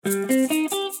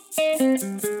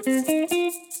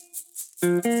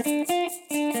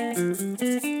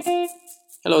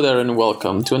Hello there and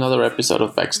welcome to another episode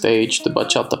of Backstage, the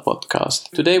Bachata podcast.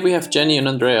 Today we have Jenny and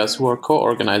Andreas who are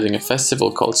co-organizing a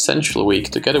festival called Sensual Week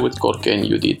together with Gorka and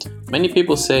Judith. Many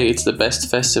people say it's the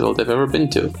best festival they've ever been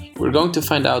to. We're going to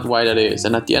find out why that is,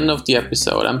 and at the end of the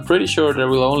episode I'm pretty sure there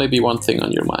will only be one thing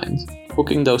on your mind: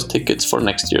 booking those tickets for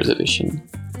next year's edition.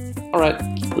 Alright,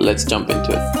 let's jump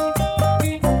into it.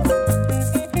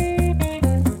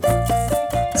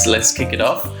 So let's kick it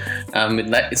off.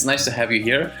 It's nice to have you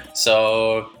here.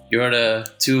 So you're the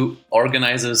two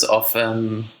organizers of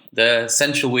the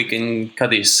Sensual Week in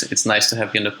Cadiz. It's nice to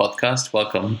have you on the podcast.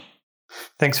 Welcome.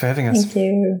 Thanks for having us. Thank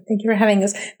you. Thank you for having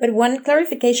us. But one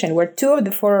clarification, we're two of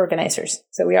the four organizers.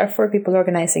 So we are four people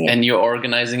organizing it. And you're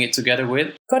organizing it together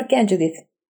with? Gorka and Judith.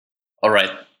 All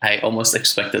right. I almost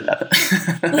expected that.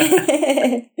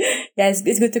 Yeah,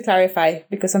 it's good to clarify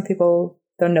because some people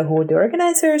don't know who the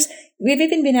organizers. We've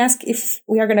even been asked if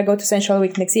we are going to go to Sensual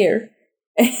Week next year.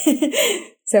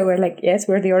 So we're like, yes,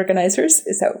 we're the organizers.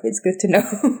 So it's good to know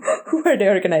who are the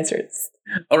organizers.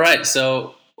 All right.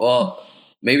 So, well,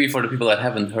 maybe for the people that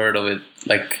haven't heard of it,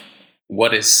 like,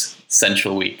 what is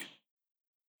Sensual Week?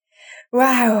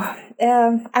 Wow.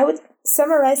 I would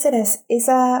summarize it as is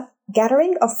a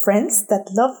gathering of friends that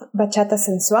love bachata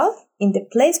sensual in the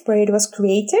place where it was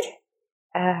created,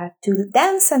 to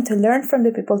dance and to learn from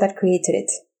the people that created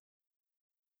it.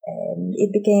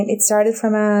 It started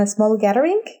from a small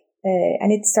gathering,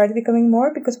 and it started becoming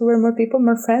more because we were more people,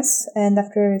 more friends. And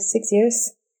after 6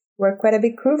 years, we're quite a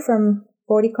big crew from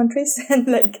 40 countries and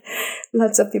like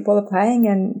lots of people applying.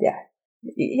 And yeah,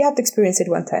 you have to experience it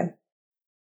one time.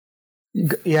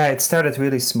 Yeah, it started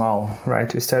really small,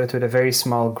 right? We started with a very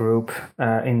small group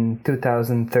in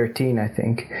 2013, I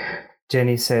think.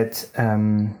 Jenny said,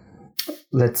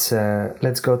 let's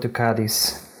go to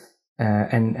Cadiz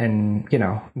and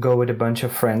go with a bunch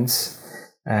of friends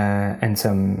and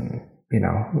some,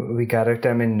 we gathered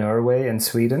them in Norway and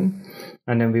Sweden,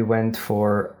 and then we went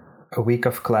for a week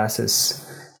of classes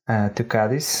to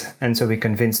Cadiz. And so we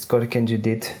convinced Gorka and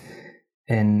Judith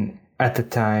and at the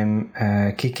time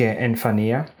Kike and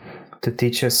Fania to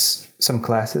teach us some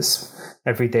classes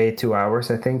every day, 2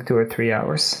 hours, I think, 2 or 3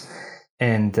 hours.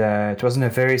 And it was in a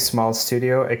very small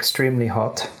studio, extremely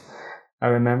hot, I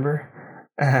remember.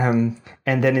 And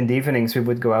then in the evenings, we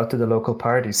would go out to the local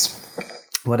parties,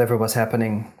 whatever was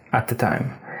happening at the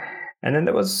time. And then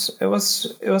it was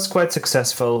quite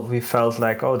successful. We felt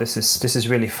like, oh, this is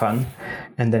really fun.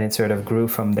 And then it sort of grew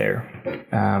from there.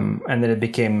 And then it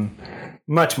became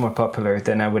much more popular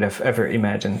than I would have ever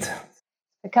imagined.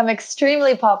 Become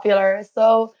extremely popular.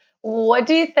 So what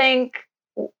do you think?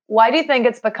 Why do you think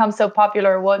it's become so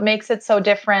popular? What makes it so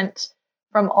different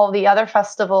from all the other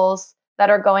festivals that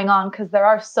are going on? Because there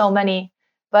are so many,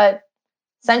 but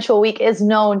Sensual Week is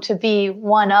known to be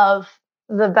one of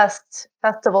the best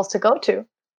festivals to go to.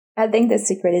 I think the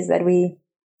secret is that we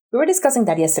were discussing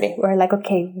that yesterday. We were like,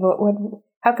 okay,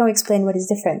 how can we explain what is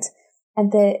different?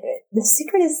 And the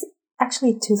secret is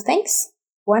actually two things.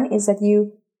 One is that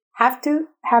you have to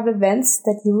have events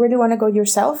that you really want to go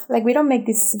yourself. Like, we don't make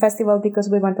this festival because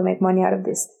we want to make money out of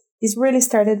this. This really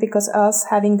started because us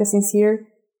having the sincere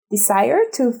desire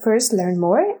to first learn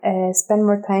more, spend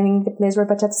more time in the place where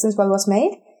Bachata Sensual was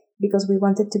made, because we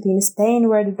wanted to be in Spain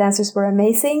where the dancers were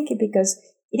amazing, because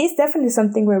it is definitely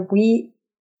something where we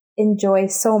enjoy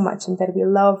so much and that we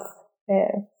love.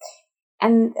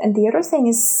 And the other thing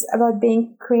is about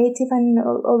being creative and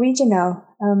original.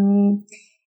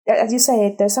 As you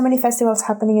say, there's so many festivals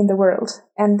happening in the world,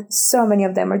 and so many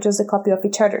of them are just a copy of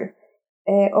each other.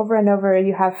 Over and over,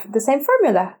 you have the same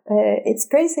formula. It's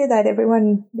crazy that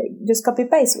everyone just copy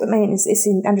paste. I mean, it's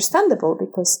understandable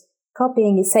because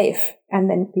copying is safe, and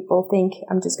then people think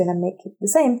I'm just gonna make it the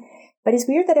same. But it's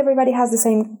weird that everybody has the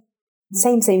same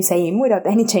without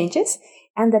any changes,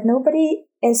 and that nobody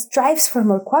strives for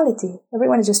more quality.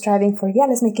 Everyone is just striving for,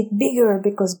 let's make it bigger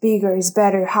because bigger is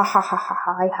better. Ha ha ha ha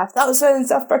ha. I have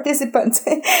thousands of participants.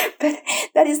 But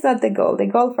that is not the goal. The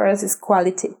goal for us is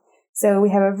quality. So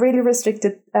we have a really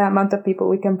restricted amount of people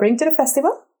we can bring to the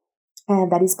festival.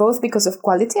 And that is both because of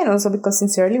quality and also because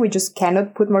sincerely we just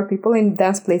cannot put more people in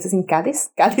dance places in Cadiz.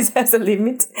 Cadiz has a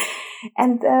limit.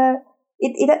 And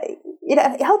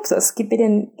it helps us keep it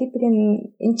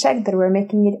in check that we're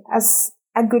making it as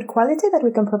a good quality that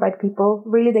we can provide people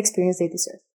really the experience they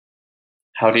deserve.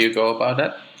 How do you go about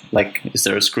that? Like, is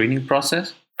there a screening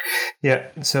process? Yeah,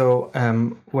 so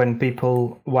when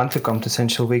people want to come to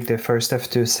Sensual Week, they first have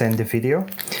to send a video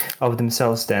of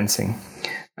themselves dancing.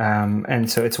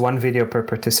 And so it's one video per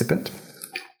participant.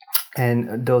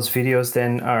 And those videos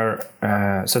then are,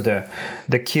 so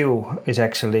the queue is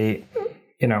actually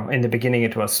in the beginning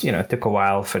it was, it took a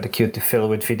while for the queue to fill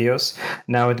with videos.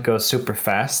 Now it goes super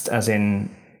fast, as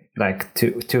in like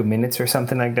 2 minutes or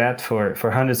something like that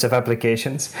for hundreds of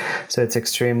applications. So it's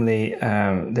extremely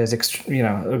there's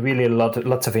really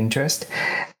lots of interest,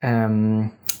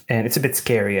 and it's a bit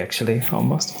scary actually,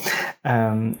 almost.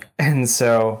 And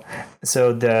so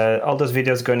all those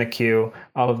videos go in a queue.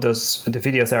 All of the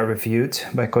videos are reviewed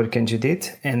by Korke and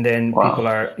Judith, and then people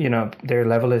are, their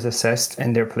level is assessed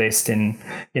and they're placed in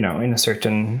a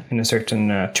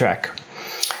certain track.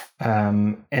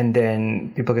 And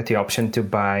then people get the option to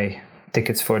buy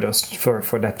tickets for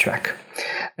that track,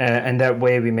 and that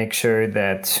way we make sure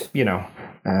that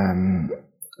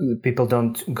people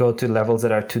don't go to levels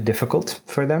that are too difficult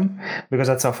for them, because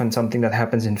that's often something that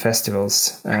happens in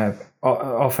festivals.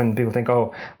 Often people think,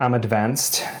 "Oh, I'm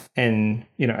advanced," and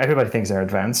everybody thinks they're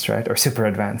advanced, right, or super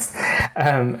advanced,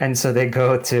 and so they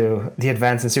go to the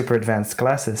advanced and super advanced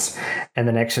classes, and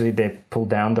then actually they pull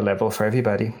down the level for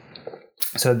everybody.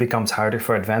 So it becomes harder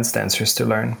for advanced dancers to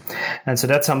learn. And so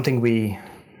that's something we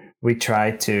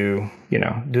try to,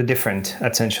 do different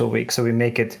at Sensual Week. So we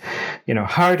make it,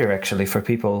 harder actually for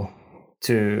people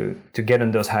to get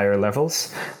on those higher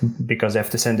levels, because they have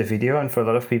to send a video. And for a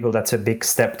lot of people, that's a big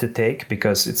step to take,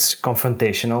 because it's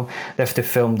confrontational. They have to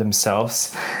film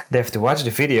themselves. They have to watch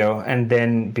the video and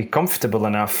then be comfortable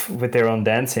enough with their own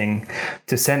dancing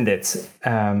to send it.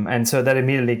 And so that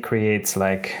immediately creates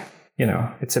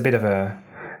it's a bit of a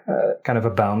kind of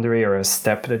a boundary or a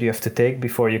step that you have to take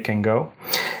before you can go.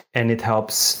 And it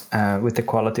helps with the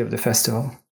quality of the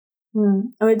festival.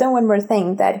 And we've done one more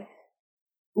thing, that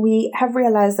we have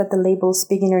realized that the labels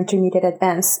beginner, intermediate,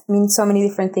 advanced mean so many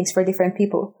different things for different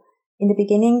people. In the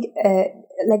beginning,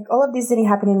 all of this didn't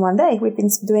happen in one day. We've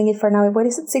been doing it for now,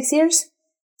 6 years?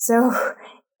 So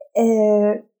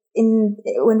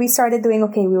when we started doing,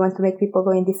 we want to make people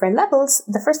go in different levels,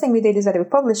 the first thing we did is that we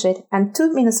published it, and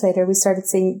 2 minutes later we started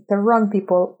seeing the wrong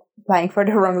people applying for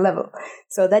the wrong level.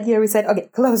 So that year we said,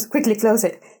 quickly close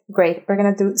it. Great, we're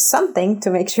going to do something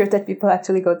to make sure that people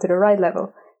actually go to the right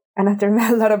level. And after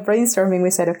a lot of brainstorming,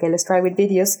 we said, let's try with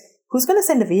videos. Who's going to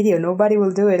send a video? Nobody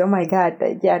will do it. Oh my God.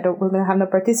 We're going to have no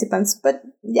participants. But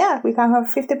we can have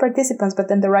 50 participants, but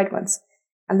then the right ones.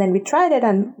 And then we tried it,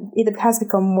 and it has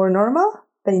become more normal.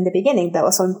 But in the beginning, that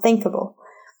was unthinkable.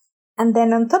 And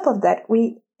then on top of that,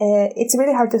 it's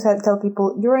really hard to tell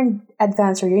people you're in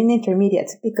advanced or you're in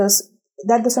intermediate, because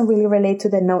that doesn't really relate to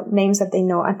the names that they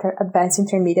know under advanced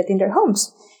intermediate in their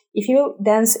homes. If you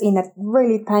dance in a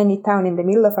really tiny town in the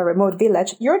middle of a remote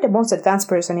village, you're the most advanced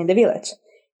person in the village.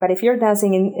 But if you're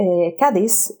dancing in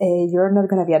Cadiz, you're not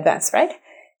going to be advanced, right?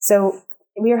 So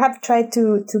we have tried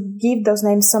to give those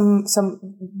names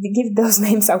give those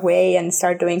names away and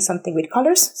start doing something with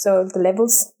colors. So the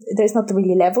levels, there's not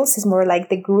really levels, it's more like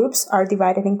the groups are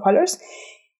divided in colors.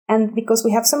 And because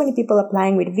we have so many people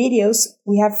applying with videos,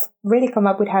 we have really come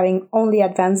up with having only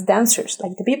advanced dancers.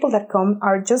 Like the people that come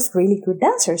are just really good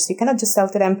dancers. You cannot just tell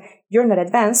to them, you're not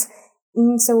advanced.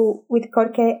 So with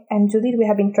Korke and Judith, we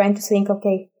have been trying to think,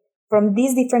 from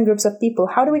these different groups of people,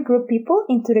 how do we group people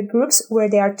into the groups where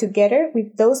they are together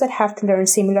with those that have to learn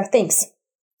similar things?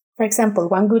 For example,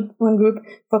 one group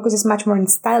focuses much more on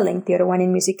styling, the other one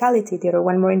in musicality, the other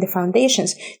one more in the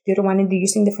foundations, the other one in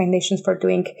using the foundations for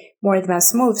doing more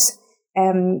advanced moves.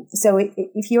 So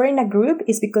if you're in a group,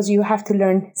 it's because you have to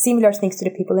learn similar things to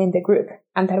the people in the group,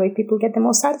 and that way people get the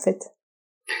most out of it.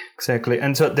 Exactly.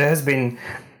 And so there has been,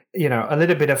 a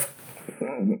little bit of,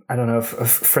 I don't know if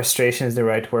frustration is the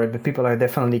right word, but people are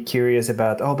definitely curious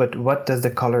about, but what does the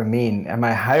color mean? Am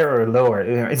I higher or lower?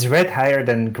 Is red higher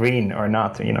than green or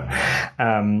not?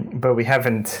 But we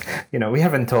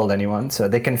haven't told anyone, so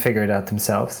they can figure it out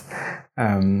themselves.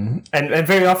 And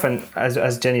very often,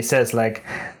 as Jenny says,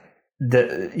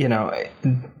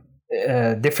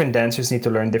 different dancers need to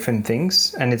learn different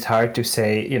things, and it's hard to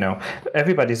say,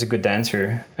 everybody's a good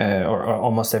dancer, or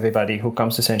almost everybody who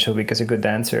comes to Sensual Week is a good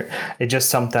dancer. It just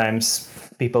sometimes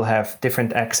people have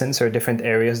different accents or different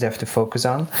areas they have to focus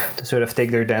on to sort of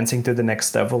take their dancing to the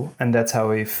next level, and that's how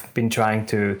we've been trying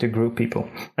to group people,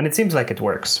 and it seems like it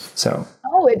works. So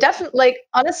it definitely,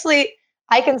 honestly,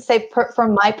 I can say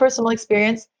from my personal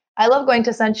experience, I love going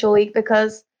to Sensual Week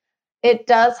because it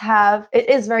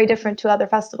is very different to other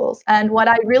festivals. And what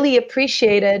I really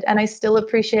appreciated, and I still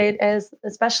appreciate, is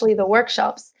especially the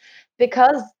workshops,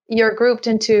 because you're grouped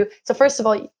into, so first of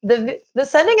all, the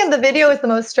sending in the video is the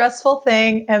most stressful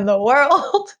thing in the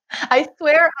world. I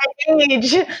swear I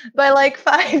age by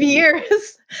 5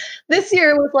 years. This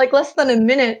year it was less than a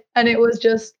minute, and it was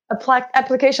just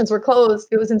applications were closed.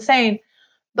 It was insane.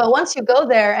 But once you go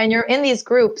there and you're in these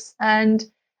groups, and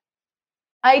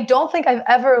I don't think I've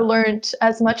ever learned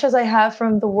as much as I have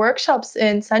from the workshops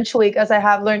in Sensual Week as I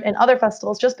have learned in other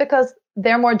festivals, just because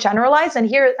they're more generalized. And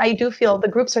here I do feel the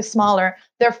groups are smaller,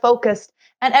 they're focused,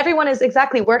 and everyone is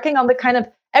exactly working on the kind of,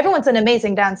 everyone's an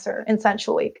amazing dancer in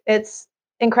Sensual Week. It's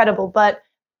incredible, but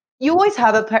you always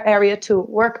have a area to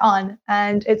work on.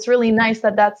 And it's really nice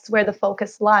that that's where the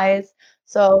focus lies.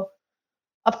 So,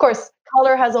 of course,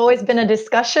 color has always been a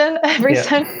discussion every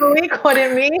Sensual Week, what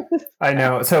it means. I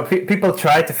know. So people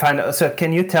try to find out. So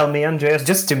can you tell me, Andreas,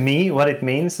 just to me, what it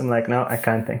means? I'm like, no, I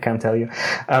can't tell you.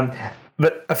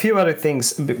 But a few other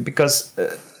things, because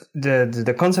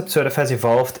the concept sort of has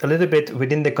evolved a little bit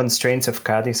within the constraints of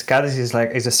Cadiz. Cadiz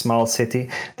is a small city.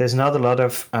 There's not a lot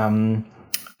of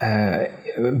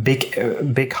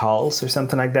big halls or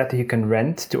something like that you can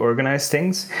rent to organize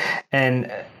things,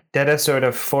 and that has sort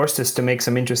of forced us to make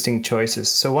some interesting choices.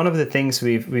 So one of the things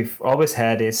we've always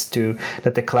had is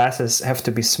that the classes have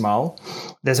to be small.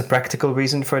 There's a practical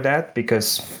reason for that,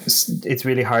 because it's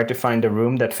really hard to find a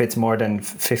room that fits more than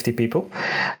 50 people.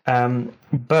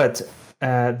 But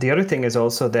the other thing is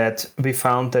also that we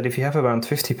found that if you have around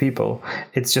 50 people,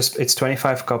 it's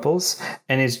 25 couples,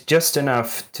 and it's just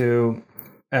enough to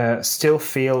still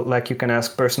feel like you can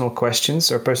ask personal questions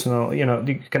or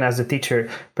you can ask the teacher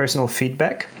personal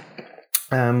feedback.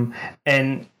 There's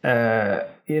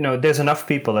enough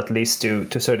people at least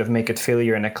to sort of make it feel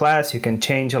you're in a class. You can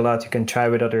change a lot. You can try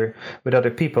with other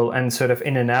people, and sort of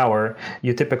in an hour,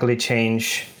 you typically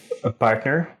change a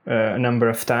partner a number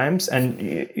of times, and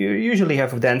you usually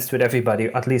have danced with everybody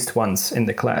at least once in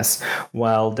the class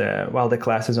while the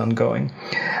class is ongoing.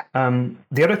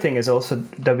 The other thing is also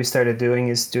that we started doing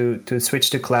is to switch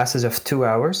to classes of 2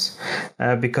 hours,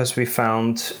 because we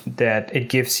found that it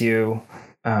gives you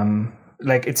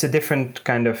it's a different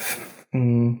kind of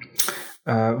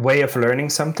way of learning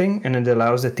something, and it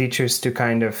allows the teachers to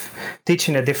kind of teach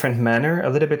in a different manner, a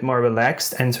little bit more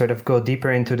relaxed, and sort of go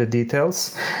deeper into the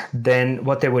details than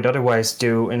what they would otherwise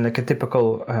do in like a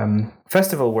typical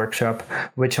festival workshop,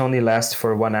 which only lasts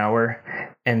for 1 hour,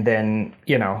 and then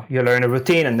you learn a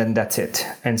routine, and then that's it.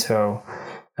 And so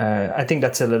I think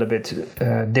that's a little bit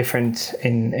different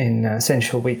in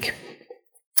Sensual Week,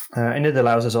 and it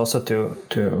allows us also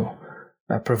to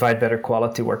provide better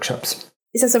quality workshops.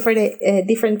 It's also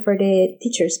different for the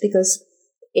teachers, because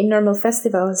in normal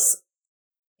festivals,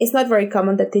 it's not very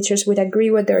common that teachers would agree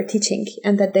what they're teaching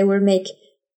and that they will make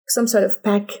some sort of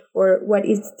pack for what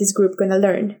is this group going to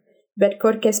learn. But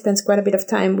Corke spends quite a bit of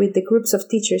time with the groups of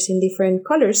teachers in different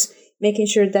colors, making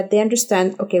sure that they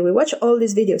understand, okay, we watch all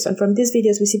these videos, and from these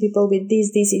videos we see people with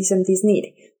this, and this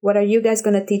need. What are you guys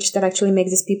going to teach that actually makes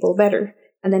these people better?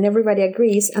 And then everybody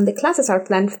agrees, and the classes are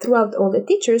planned throughout all the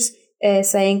teachers,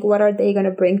 saying what are they going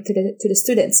to bring to the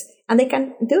students, and they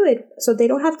can do it. So they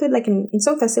don't have to, like in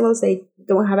some festivals, they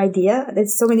don't have idea.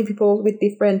 There's so many people with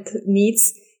different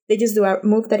needs. They just do a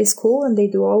move that is cool, and they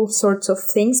do all sorts of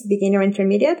things, beginner,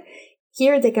 intermediate.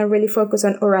 Here they can really focus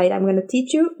on, all right, I'm going to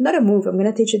teach you not a move, I'm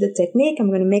going to teach you the technique, I'm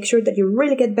going to make sure that you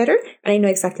really get better, and I know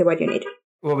exactly what you need.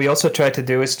 What we also try to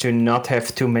do is to not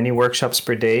have too many workshops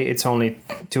per day. It's only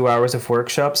 2 hours of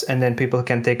workshops, and then people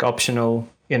can take an optional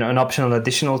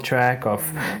additional track of,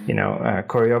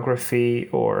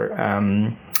 choreography or,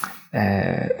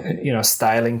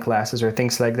 styling classes or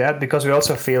things like that. Because we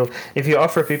also feel if you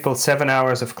offer people 7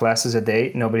 hours of classes a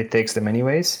day, nobody takes them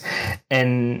anyways.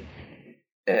 And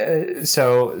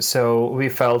so we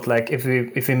felt like if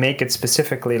we make it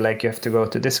specifically like you have to go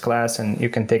to this class and you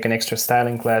can take an extra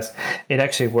styling class, it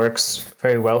actually works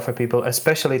very well for people,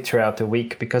 especially throughout the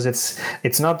week, because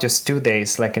it's not just 2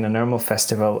 days like in a normal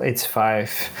festival. It's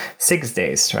 5-6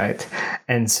 days, right?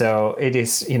 And so it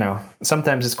is,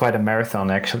 sometimes it's quite a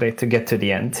marathon actually to get to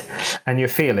the end, and you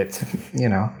feel it.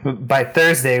 By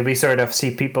Thursday we sort of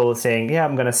see people saying, yeah,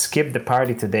 I'm gonna skip the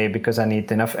party today because I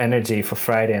need enough energy for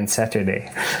Friday and Saturday.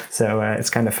 So it's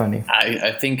kind of funny.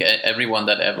 I think everyone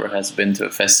that ever has been to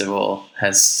a festival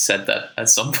has said that at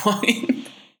some point.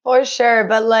 For sure.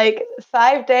 But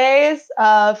 5 days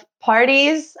of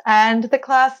parties and the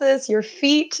classes, your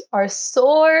feet are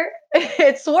sore.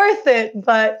 It's worth it.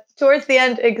 But towards the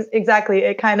end, exactly,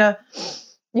 it kind of,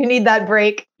 you need that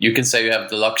break. You can say you have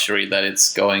the luxury that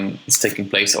it's taking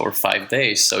place over 5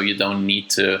 days. So you don't need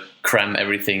to cram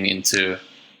everything into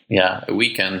a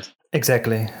weekend.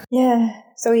 Exactly. Yeah.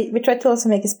 So we try to also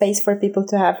make a space for people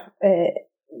to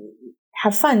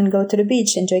have fun, go to the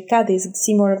beach, enjoy Cadiz,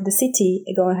 see more of the city,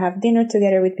 go and have dinner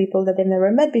together with people that they've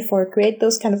never met before, create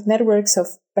those kind of networks of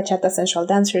bachata sensual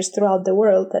dancers throughout the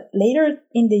world that later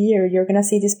in the year, you're going to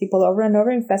see these people over and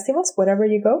over in festivals, wherever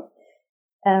you go.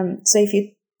 So if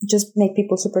you just make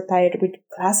people super tired with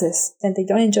classes, then they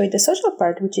don't enjoy the social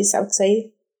part, which is, I would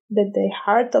say, the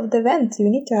heart of the event. You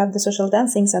need to have the social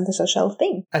dancings and the social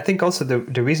thing. I think also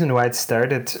the reason why it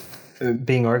started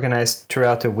being organized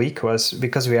throughout the week was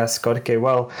because we asked Gorke,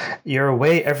 well, you're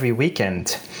away every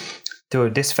weekend to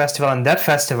this festival and that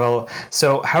festival,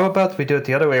 so how about we do it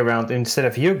the other way around? Instead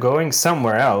of you going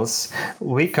somewhere else,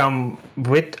 we come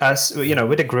with us,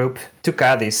 with a group to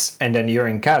Cadiz, and then you're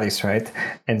in Cadiz, right?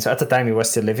 And so at the time he was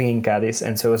still living in Cadiz,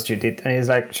 and so was Judith, and he's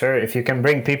like, sure, if you can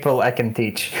bring people, I can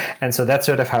teach. And so that's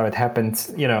sort of how it happened,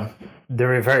 the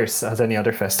reverse as any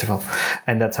other festival,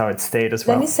 and that's how it stayed as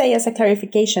well. Let me say as a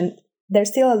clarification, there's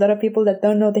still a lot of people that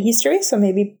don't know the history, so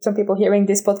maybe some people hearing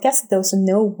this podcast doesn't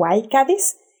know why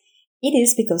Cadiz. It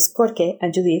is because Gorke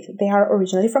and Judith, they are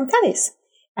originally from Cadiz.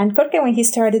 And Gorke, when he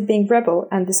started being rebel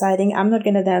and deciding, I'm not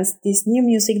going to dance this new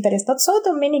music that is not so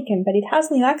Dominican, but it has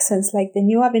new accents, like the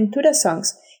new Aventura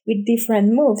songs with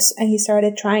different moves, and he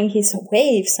started trying his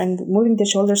waves and moving the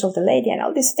shoulders of the lady and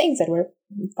all these things that were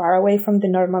far away from the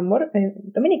normal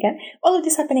Dominican, all of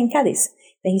this happened in Cadiz.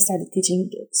 Then he started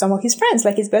teaching some of his friends,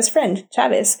 like his best friend,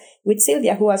 Chavez, with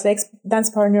Silvia, who was the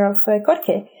ex-dance partner of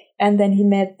Gorke. And then he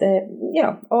met,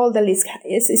 all the list,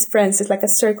 his friends. It's like a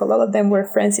circle. All of them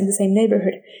were friends in the same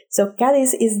neighborhood. So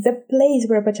Cadiz is the place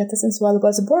where Bachata Sensual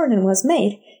was born and was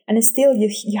made. And still,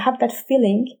 you have that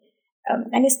feeling.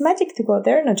 And it's magic to go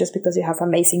there, not just because you have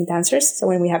amazing dancers. So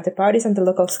when we have the parties and the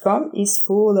locals come, it's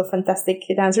full of fantastic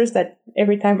dancers that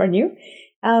every time are new.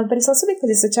 But it's also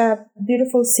because it's such a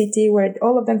beautiful city where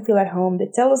all of them feel at home. They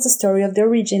tell us the story of the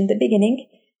origin, the beginning.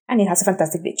 And it has a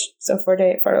fantastic beach. So for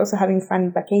also having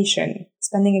fun vacation,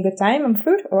 spending a good time and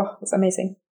food, it's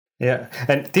amazing. Yeah,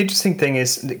 and the interesting thing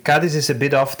is Cadiz is a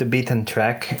bit off the beaten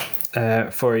track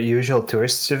for usual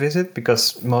tourists to visit,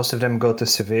 because most of them go to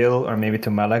Seville or maybe to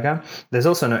Malaga. There's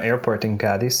also no airport in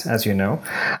Cadiz, as you know.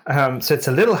 So it's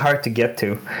a little hard to get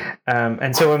to.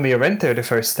 And so when we went there the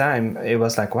first time, it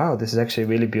was like, wow, this is actually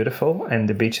really beautiful and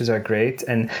the beaches are great.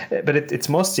 But it's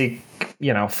mostly,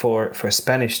 for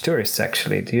Spanish tourists,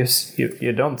 actually.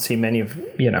 You don't see many,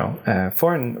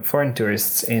 foreign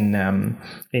tourists in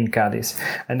Cadiz.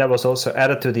 And that was also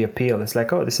added to the appeal. It's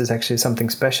like, oh, this is actually something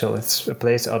special. It's a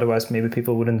place otherwise maybe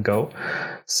people wouldn't go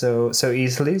so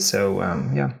easily. So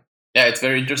yeah, it's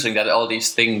very interesting that all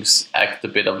these things act a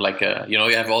bit of like you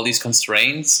have all these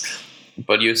constraints,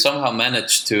 but you somehow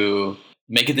manage to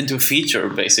make it into a feature,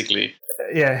 basically.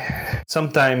 Yeah,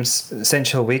 sometimes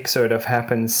Sensual Week sort of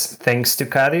happens thanks to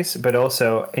Cadiz, but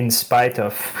also in spite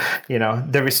of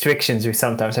the restrictions we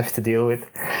sometimes have to deal with.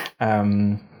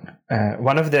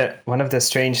 One of the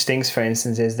strange things, for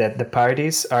instance, is that the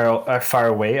parties are far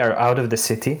away, are out of the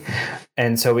city,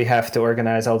 and so we have to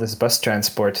organize all this bus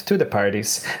transport to the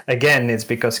parties. Again, it's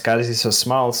because Cadiz is so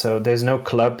small, so there's no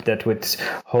club that would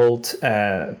hold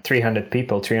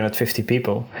 350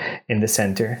 people in the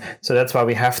center. So that's why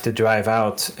we have to drive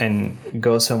out and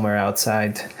go somewhere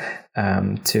outside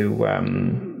to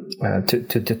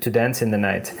dance in the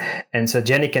night. And so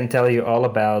Jenny can tell you all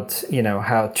about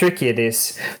how tricky it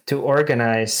is to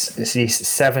organize these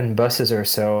 7 buses or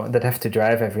so that have to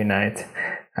drive every night.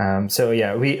 So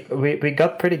yeah, we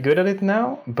got pretty good at it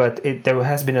now, but there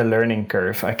has been a learning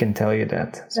curve, I can tell you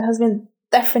that. It has been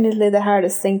definitely the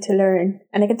hardest thing to learn.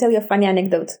 And I can tell you a funny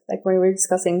anecdote, like when we were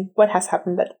discussing what has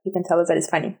happened that you can tell us that is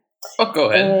funny. Oh, go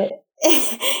ahead.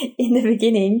 In the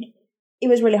beginning, it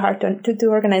was really hard to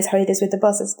organize holidays with the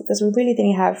buses, because we really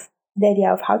didn't have the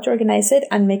idea of how to organize it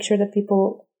and make sure that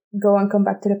people go and come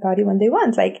back to the party when they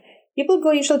want. Like, people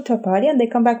go usually to a party and they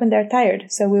come back when they're tired.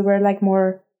 So we were like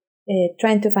more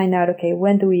trying to find out, okay,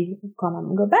 when do we come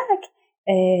and go back?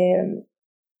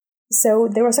 So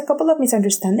there was a couple of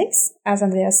misunderstandings. As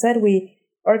Andrea said, we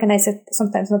organized it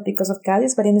sometimes not because of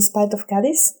Cadiz, but in spite of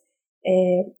Cadiz.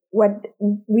 What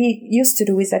we used to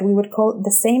do is that we would call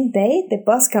the same day the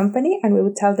bus company, and we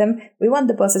would tell them, we want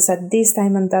the buses at this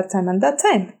time and that time and that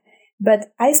time.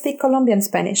 But I speak Colombian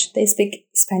Spanish. They speak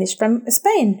Spanish from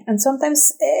Spain. And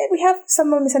sometimes we have some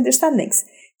more misunderstandings.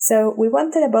 So we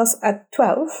wanted a bus at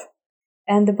 12,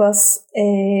 and the bus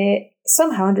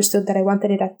somehow understood that I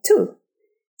wanted it at 2.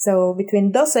 So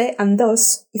between doce and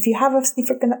dos, if you have a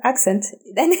different accent,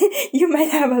 then you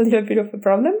might have a little bit of a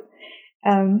problem.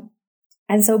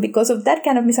 And so because of that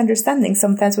kind of misunderstanding,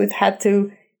 sometimes we've had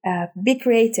to be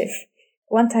creative.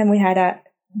 One time we had a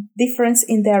difference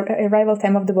in the arrival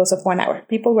time of the bus of 1 hour.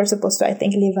 People were supposed to, I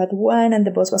think, leave at 1, and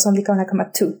the bus was only going to come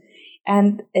at 2.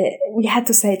 And we had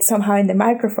to say it somehow in the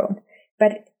microphone.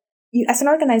 But as an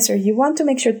organizer, you want to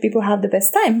make sure people have the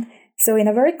best time. So in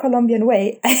a very Colombian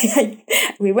way,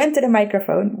 we went to the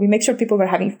microphone. We make sure people were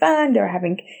having fun. They were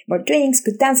having more drinks,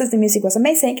 good dances. The music was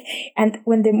amazing. And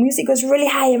when the music was really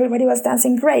high, everybody was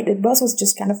dancing great. The bus was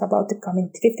just kind of about to come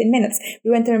in 15 minutes. We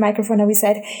went to the microphone and we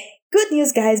said, good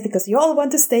news, guys, because you all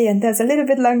want to stay and dance a little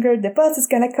bit longer. The bus is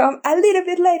going to come a little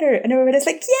bit later. And everybody's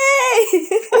like, yay!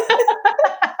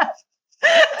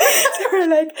 So we're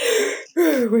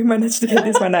like, we managed to get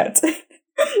this one out.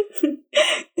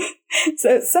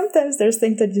 So sometimes there's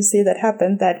things that you see that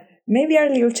happen that maybe are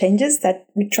little changes that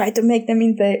we try to make them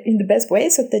in the best way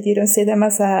so that you don't see them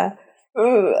as a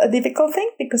difficult thing,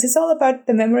 because it's all about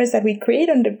the memories that we create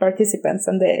on the participants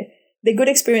and the good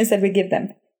experience that we give them.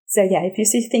 So yeah, if you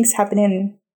see things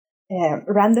happening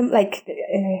random, like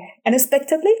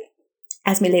unexpectedly,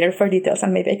 ask me later for details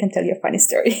and maybe I can tell you a funny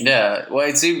story. Yeah, well,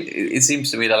 it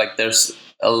seems to me that like there's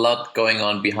a lot going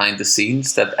on behind the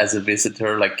scenes that as a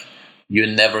visitor, like you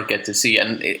never get to see,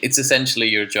 and it's essentially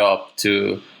your job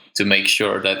to make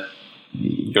sure that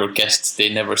your guests, they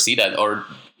never see that, or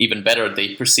even better,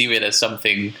 they perceive it as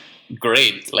something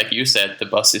great. Like you said, the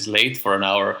bus is late for an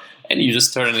hour, and you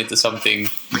just turn it into something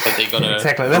that they're gonna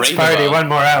exactly. Let's party about. 1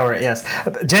 more hour. Yes,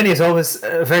 Jenny is always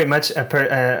very much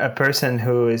a person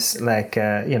who is like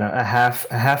a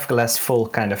half glass full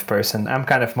kind of person. I'm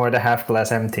kind of more the half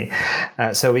glass empty.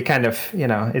 So we kind of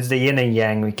it's the yin and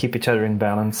yang. We keep each other in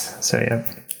balance. So yeah.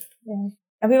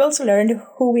 And we've also learned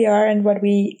who we are and what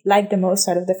we like the most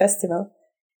out of the festival.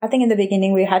 I think in the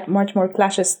beginning we had much more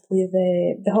clashes with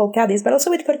the whole Cadiz, but also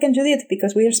with Cork and Judith,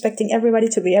 because we were expecting everybody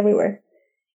to be everywhere.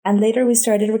 And later we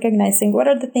started recognizing what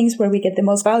are the things where we get the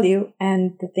most value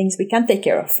and the things we can take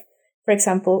care of. For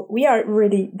example, we are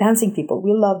really dancing people.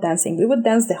 We love dancing. We would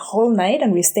dance the whole night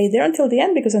and we stayed there until the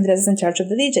end because Andreas is in charge of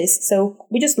the DJs. So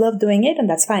we just love doing it and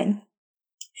that's fine.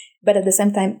 But at the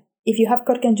same time, if you have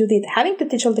Cork and Judith having to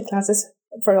teach all the classes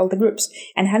for all the groups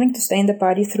and having to stay in the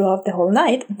party throughout the whole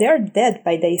night, they're dead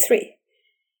by day 3.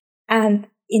 And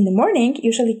in the morning,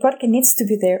 usually Cork needs to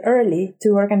be there early to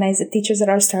organize the teachers that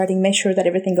are starting, make sure that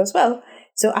everything goes well.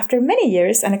 So after many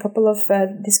years and a couple of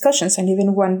discussions, and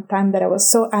even one time that I was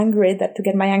so angry that to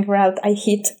get my anger out, I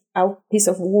hit a piece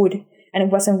of wood. And it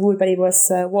wasn't wood, but it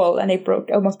was wall, and I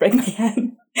almost broke my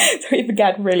hand. So we've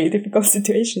got really difficult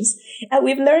situations. And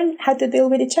we've learned how to deal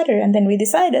with each other. And then we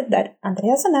decided that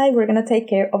Andreas and I were going to take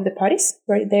care of the parties.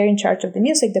 They're in charge of the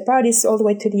music, the parties, all the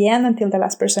way to the end until the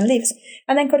last person leaves.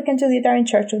 And then Cork and Judith are in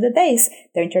charge of the days.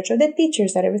 They're in charge of the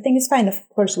teachers, that everything is fine, of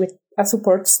course, with a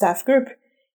support staff group.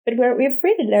 But we've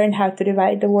really learned how to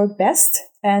divide the work best.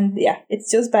 And yeah,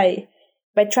 it's just by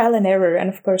trial and error. And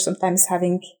of course, sometimes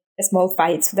having small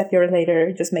fights that you're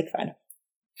later just make fun of.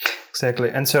 Exactly.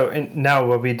 And so now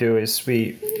what we do is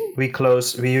we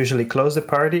usually close the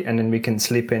party, and then we can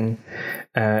sleep in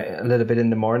a little bit in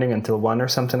the morning until 1 or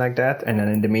something like that. And then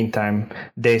in the meantime,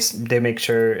 they make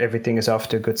sure everything is off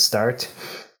to a good start,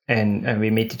 and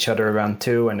we meet each other around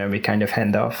 2, and then we kind of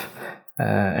hand off,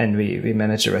 and we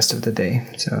manage the rest of the day.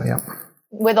 So yeah.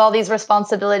 With all these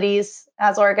responsibilities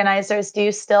as organizers, do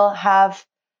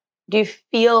you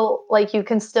feel like you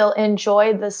can still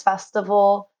enjoy this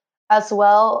festival as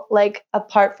well? Like,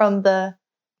 apart from the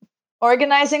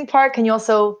organizing part, can you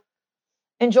also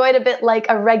enjoy it a bit like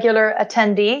a regular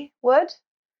attendee would?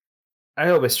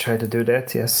 I always try to do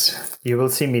that, yes. You will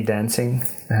see me dancing.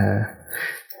 I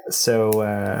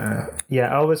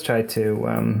always try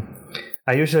to...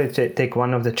 I usually take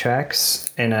one of the tracks,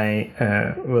 and I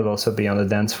will also be on the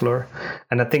dance floor.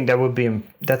 And I think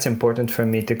that's important for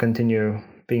me to continue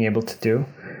being able to do.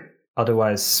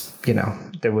 Otherwise,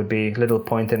 there would be little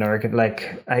point in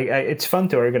it's fun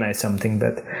to organize something,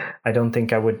 but I don't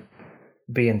think I would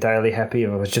be entirely happy if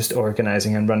I was just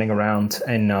organizing and running around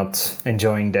and not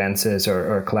enjoying dances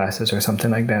or classes or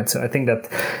something like that. So I think that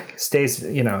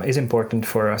is important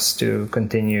for us to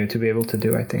continue to be able to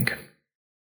do, I think.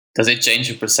 Does it change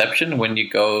your perception when you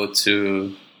go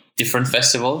to different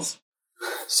festivals?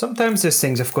 Sometimes there's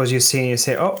things, of course, you see and you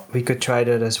say, oh, we could try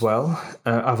that as well.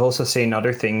 I've also seen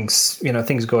other things,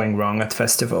 things going wrong at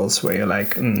festivals where you're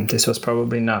like, this was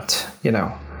probably not,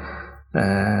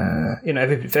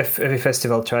 every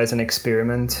festival tries an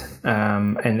experiment,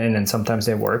 and then sometimes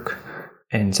they work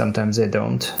and sometimes they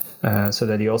don't. So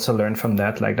that you also learn from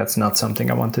that, like, that's not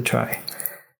something I want to try.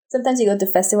 Sometimes you go to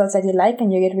festivals that you like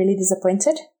and you get really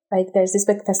disappointed. Like, there's this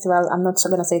big festival, I'm not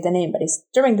going to say the name, but it's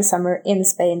during the summer in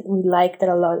Spain. We liked it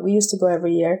a lot. We used to go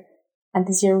every year. And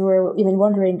this year we were even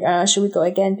wondering, should we go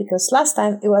again? Because last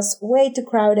time it was way too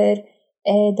crowded.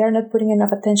 They're not putting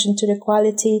enough attention to the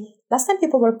quality. Last time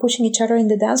people were pushing each other in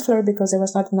the dance floor because there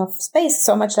was not enough space,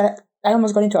 so much that I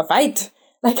almost got into a fight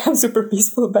Like, I'm super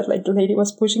peaceful, but like the lady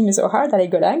was pushing me so hard that I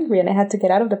got angry and I had to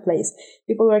get out of the place.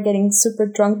 People were getting super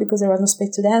drunk because there was no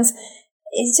space to dance.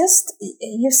 It's just,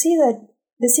 you see that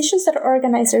decisions that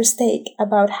organizers take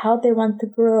about how they want to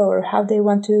grow or how they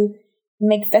want to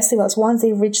make festivals once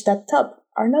they reach that top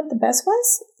are not the best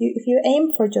ones. If you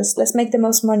aim for just, let's make the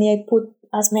most money, I put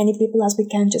as many people as we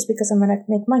can just because I'm going to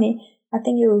make money, I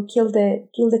think you kill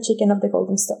the chicken of the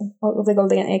golden stone, or of the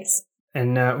golden eggs.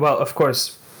 And well, of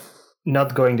course,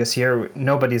 not going this year,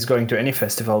 nobody's going to any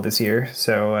festival this year,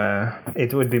 so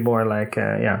it would be more like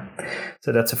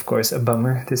so that's of course a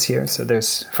bummer this year. So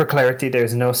for clarity,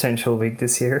 there's no Sensual Week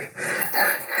this year.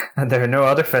 And there are no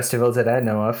other festivals that I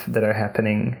know of that are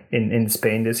happening in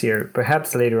Spain this year.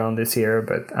 Perhaps later on this year,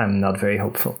 but I'm not very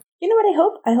hopeful. You know what I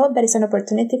hope? I hope that it's an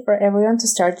opportunity for everyone to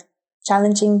start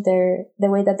challenging the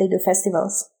way that they do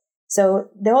festivals. So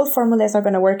the old formulas are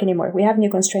going to work anymore. We have new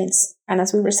constraints. And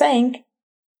as we were saying,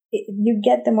 you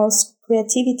get the most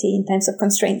creativity in times of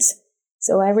constraints.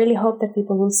 So I really hope that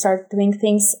people will start doing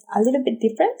things a little bit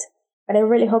different, but I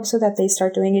really hope so that they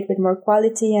start doing it with more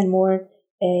quality and more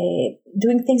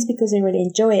doing things because they really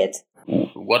enjoy it.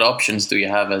 What options do you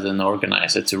have as an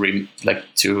organizer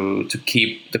to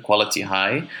keep the quality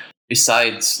high,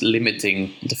 besides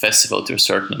limiting the festival to a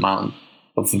certain amount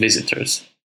of visitors?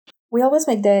 We always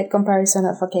make the comparison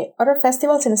of, okay, other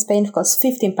festivals in Spain cost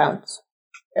 £15,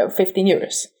 15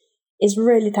 euros. It's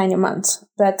really tiny amounts.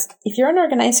 But if you're an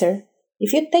organizer,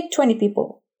 if you take 200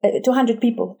 people,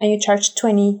 and you charge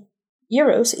 20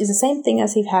 euros, is the same thing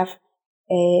as if you have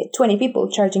 20 people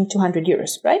charging 200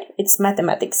 euros, right? It's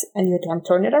mathematics, and you can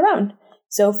turn it around.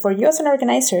 So for you as an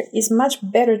organizer, it's much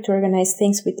better to organize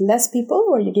things with less people,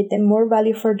 where you give them more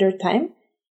value for their time,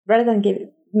 rather than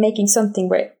making something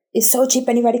where it's so cheap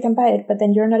anybody can buy it, but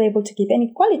then you're not able to give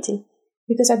any quality.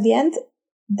 Because at the end,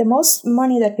 the most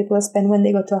money that people spend when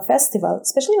they go to a festival,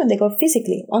 especially when they go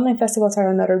physically, online festivals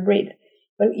are another breed.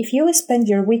 But if you spend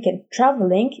your weekend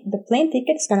traveling, the plane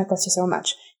ticket is going to cost you so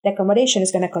much. The accommodation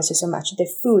is going to cost you so much. The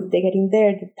food, the getting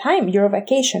there, the time, your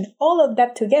vacation, all of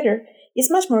that together is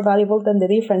much more valuable than the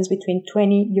difference between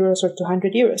 20 euros or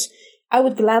 200 euros. I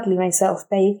would gladly myself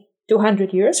pay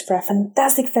 200 euros for a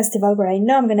fantastic festival where I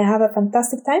know I'm going to have a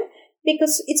fantastic time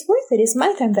because it's worth it. It's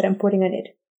my time that I'm putting on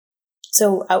it.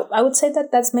 So I would say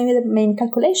that that's maybe the main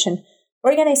calculation.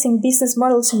 Organizing business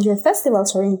models in your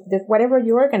festivals or in whatever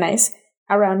you organize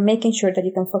around making sure that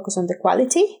you can focus on the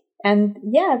quality and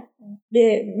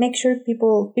make sure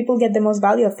people get the most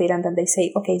value of it, and then they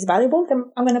say, okay, it's valuable,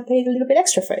 then I'm going to pay a little bit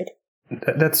extra for it.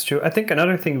 That's true. I think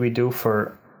another thing we do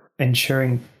for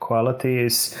ensuring quality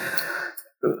is,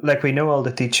 like, we know all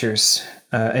the teachers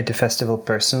at the festival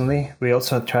personally. We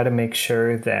also try to make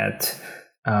sure that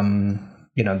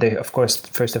they, of course,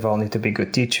 first of all, need to be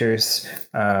good teachers.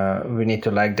 We need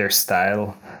to like their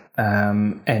style.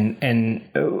 And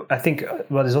I think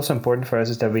what is also important for us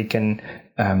is that we can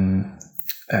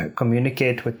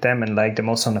communicate with them and like them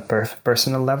also on a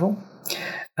personal level.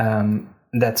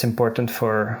 That's important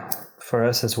for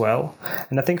us as well.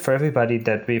 And I think for everybody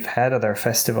that we've had at our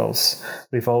festivals,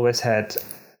 we've always had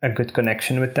a good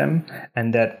connection with them.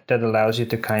 And that allows you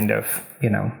to kind of,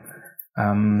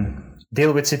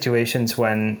 deal with situations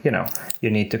when, you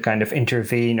need to kind of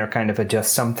intervene or kind of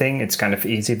adjust something. It's kind of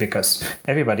easy because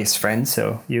everybody's friends,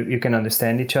 so you can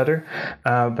understand each other.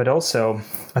 But also,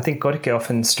 I think Jorge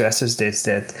often stresses this,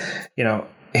 that,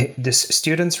 the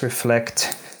students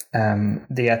reflect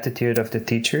the attitude of the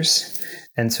teachers.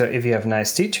 And so if you have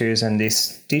nice teachers and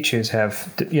these teachers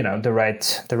have, the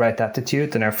right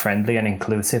attitude and are friendly and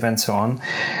inclusive and so on,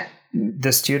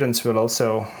 the students will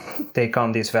also take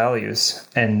on these values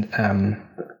and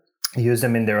use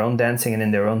them in their own dancing and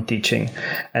in their own teaching,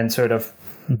 and sort of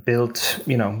build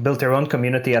their own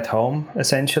community at home,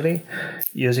 essentially,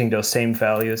 using those same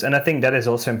values. And I think that is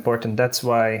also important. That's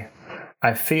why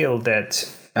I feel that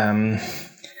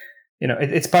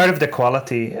it's part of the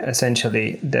quality,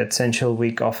 essentially, that Sensual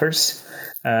Week offers,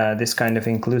 this kind of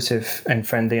inclusive and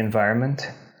friendly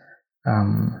environment.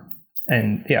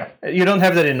 And you don't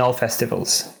have that in all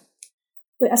festivals.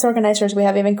 As organizers, we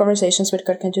have even conversations with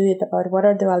Jorge and Judith about what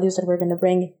are the values that we're going to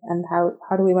bring and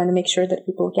how do we want to make sure that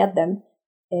people get them.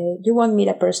 You won't meet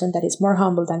a person that is more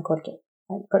humble than Jorge.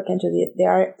 Jorge and Judith, they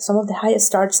are some of the highest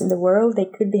stars in the world. They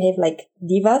could behave like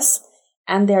divas,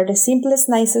 and they are the simplest,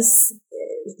 nicest,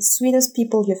 sweetest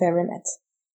people you've ever met.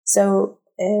 So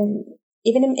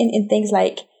even in things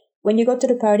like when you go to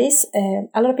the parties,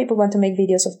 a lot of people want to make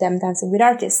videos of them dancing with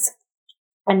artists.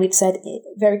 And we've said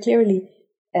very clearly,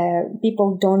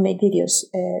 people don't make videos.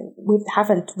 We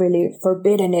haven't really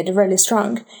forbidden it really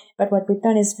strong. But what we've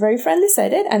done is very friendly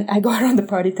sided. And I go around the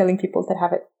party telling people that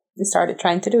have it. started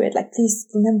trying to do it. Like, please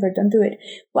remember, don't do it.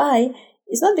 Why?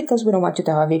 It's not because we don't want you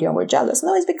to have a video and we're jealous.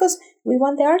 No, it's because we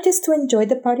want the artists to enjoy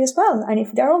the party as well. And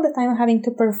if they're all the time having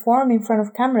to perform in front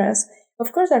of cameras,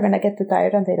 of course they're going to get too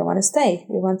tired and they don't want to stay.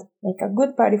 We want to make a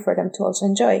good party for them to also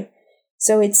enjoy.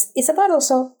 So it's about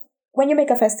also, when you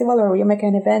make a festival or you make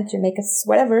an event, you make a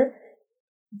whatever,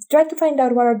 try to find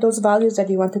out what are those values that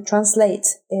you want to translate,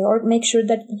 or make sure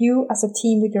that you as a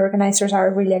team with your organizers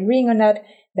are really agreeing on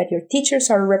that your teachers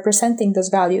are representing those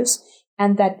values,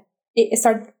 and that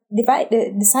start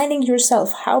designing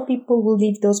yourself how people will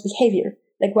live those behavior.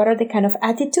 Like, what are the kind of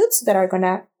attitudes that are going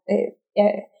to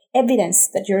evidence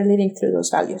that you're living through those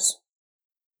values.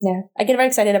 Yeah, I get very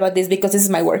excited about this because this is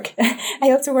my work.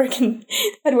 I also work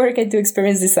at work. I do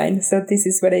experience design, so this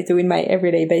is what I do in my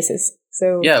everyday basis.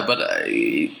 So yeah, but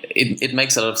it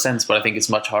makes a lot of sense. But I think it's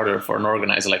much harder for an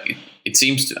organizer. Like it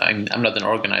seems to. I'm not an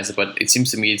organizer, but it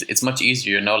seems to me it's much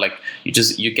easier. You know, like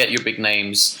you get your big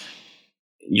names,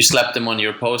 you slap them on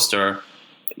your poster,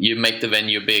 you make the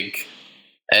venue big,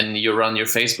 and you run your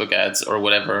Facebook ads or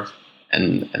whatever,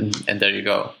 and there you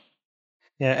go.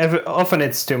 Yeah, often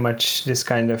it's too much this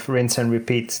kind of rinse and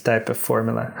repeat type of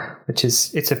formula,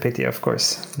 it's a pity, of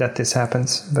course, that this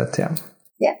happens. But yeah.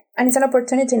 Yeah, and it's an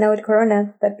opportunity now with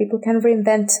Corona that people can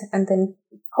reinvent, and then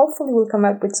hopefully we'll come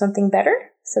up with something better,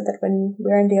 so that when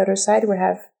we're on the other side, we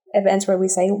have events where we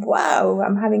say, wow,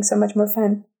 I'm having so much more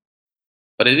fun.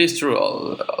 But it is true,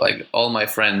 all my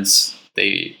friends,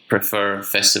 they prefer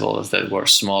festivals that were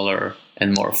smaller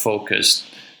and more focused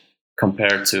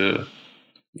compared to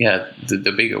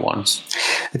the bigger ones.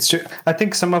 It's true. I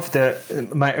think some of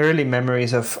my early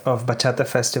memories of bachata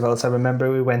festivals, I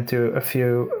remember we went to a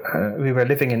few, we were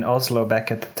living in Oslo back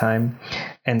at the time,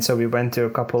 and so we went to a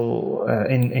couple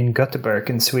in Gothenburg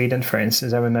in Sweden, for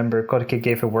instance. I remember Korke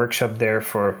gave a workshop there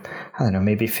for, I don't know,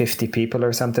 maybe 50 people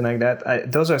or something like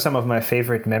that. Those are some of my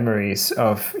favorite memories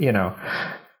of,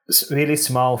 really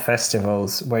small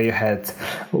festivals where you had,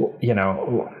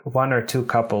 one or two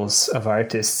couples of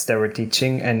artists that were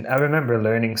teaching, and I remember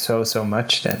learning so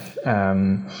much then.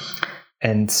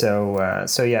 And so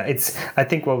yeah, I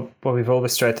think what we've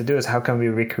always tried to do is how can we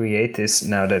recreate this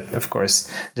now that, of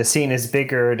course, the scene is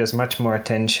bigger, there's much more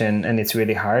attention, and it's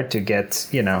really hard to get,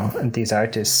 these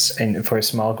artists in for a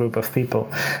small group of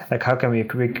people. Like, how can we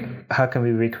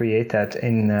recreate that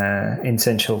in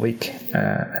Sensual Week?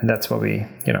 And that's what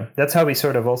that's how we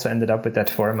sort of also ended up with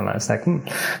that formula. It's like,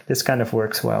 this kind of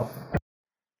works well.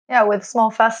 Yeah, with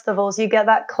small festivals, you get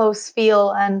that close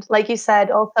feel, and like you said,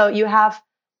 also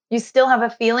you still have a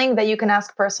feeling that you can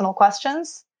ask personal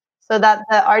questions, so that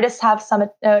the artists have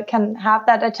can have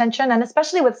that attention. And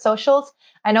especially with socials,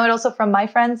 I know it also from my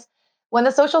friends, when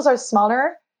the socials are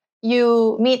smaller,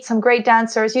 you meet some great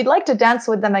dancers. You'd like to dance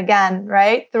with them again,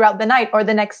 right? Throughout the night or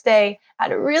the next day.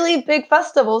 At really big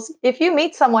festivals, if you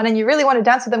meet someone and you really want to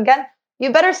dance with them again,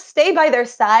 you better stay by their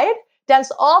side, dance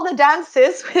all the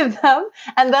dances with them,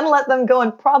 and then let them go,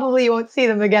 and probably you won't see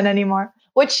them again anymore.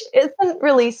 Which isn't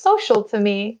really social to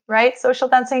me, right? Social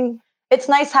dancing, it's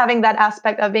nice having that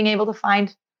aspect of being able to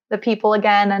find the people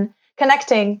again and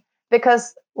connecting,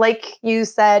 because like you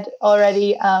said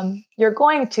already,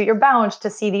 you're bound to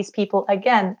see these people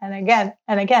again and again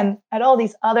and again at all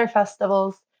these other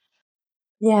festivals.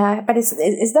 Yeah, but it's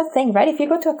that thing, right? If you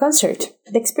go to a concert,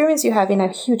 the experience you have in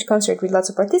a huge concert with lots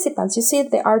of participants, you see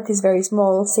the art is very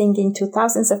small, singing to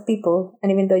thousands of people,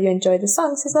 and even though you enjoy the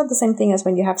songs, it's not the same thing as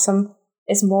when you have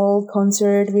a small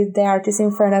concert with the artist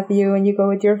in front of you, and you go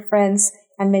with your friends,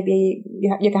 and maybe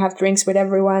you can have drinks with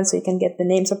everyone, so you can get the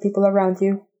names of people around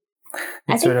you.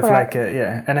 It's sort of like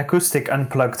an acoustic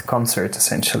unplugged concert,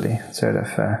 essentially. Sort of.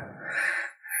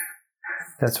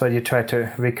 That's what you try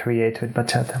to recreate with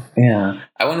bachata. Yeah,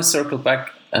 I want to circle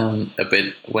back a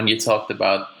bit when you talked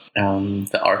about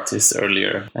the artists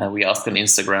earlier. We asked on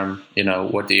Instagram,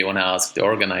 what do you want to ask the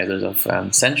organizers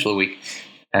of Sensual Week?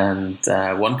 And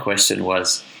one question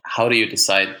was, how do you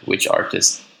decide which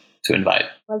artist to invite?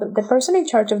 Well, the person in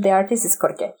charge of the artist is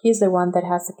Korke. He's the one that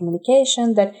has the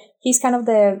communication, that he's kind of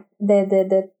the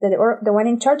one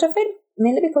in charge of it,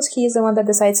 mainly because he is the one that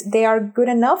decides they are good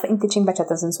enough in teaching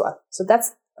bachata sensual. So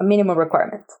that's a minimum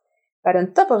requirement. But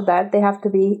on top of that, they have to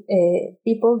be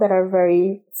people that are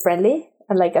very friendly,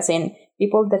 and like as in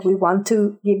people that we want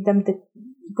to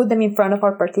put them in front of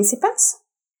our participants.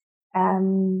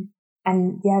 And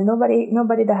yeah,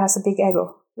 nobody that has a big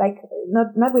ego. Like,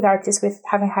 not with artists, we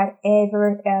haven't had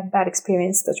ever a bad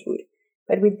experience, touch wood.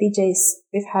 But with DJs,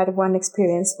 we've had one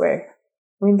experience where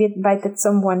we invited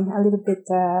someone a little bit,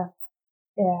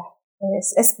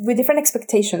 with different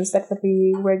expectations than what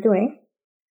we were doing.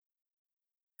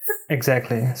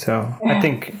 Exactly. So I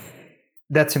think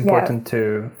That's important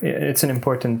it's an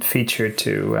important feature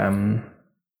to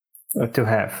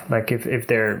have. Like if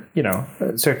they're,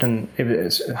 certain, if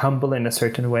it's humble in a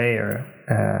certain way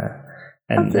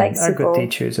and are good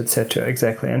teachers, etc.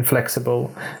 Exactly. And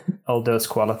flexible. All those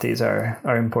qualities are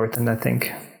important, I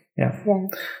think. Yeah.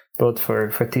 Both for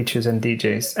teachers and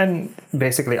DJs, and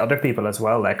basically other people as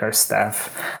well, like our staff.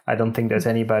 I don't think there's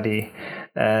anybody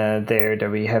there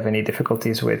that we have any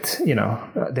difficulties with.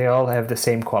 They all have the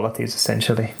same qualities,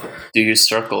 essentially. Do you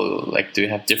circle, do you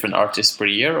have different artists per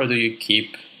year, or do you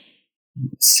keep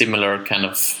similar kind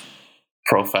of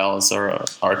profiles or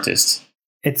artists?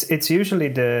 It's usually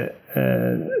the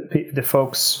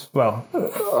folks,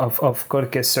 of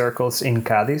Corque circles in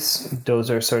Cádiz. Those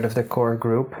are sort of the core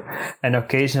group, and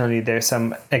occasionally there's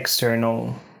some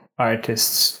external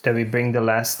artists that we bring the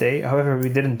last day. However, we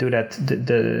didn't do that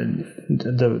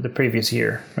the previous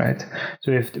year, right?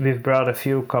 So we've brought a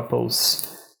few couples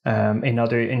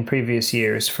in previous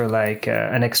years for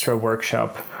an extra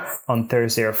workshop on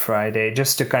Thursday or Friday,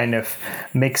 just to kind of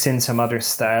mix in some other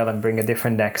style and bring a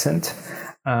different accent.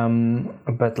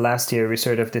 But last year we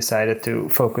sort of decided to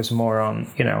focus more on,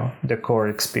 the core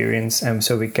experience. And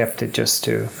so we kept it just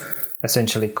to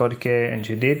essentially Corque and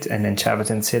Judith, and then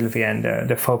Chavez and Sylvia and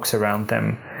the folks around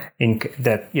them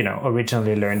that,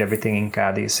 originally learned everything in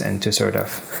Cádiz, and to sort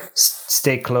of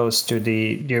stay close to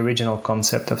the original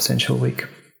concept of Sensual Week.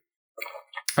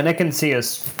 And I can see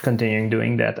us continuing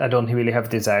doing that. I don't really have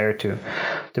desire to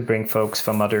bring folks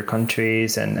from other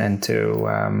countries and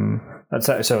to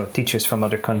so teachers from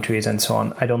other countries and so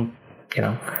on. I don't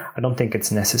think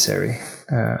it's necessary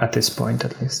at this point,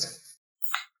 at least.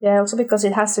 Yeah, also because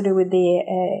it has to do with the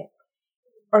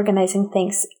organizing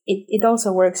things. It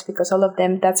also works because all of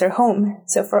them, that's their home.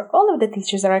 So for all of the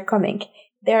teachers that are coming,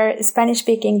 they're Spanish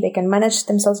speaking, they can manage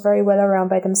themselves very well around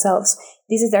by themselves.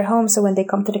 This is their home, so when they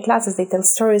come to the classes, they tell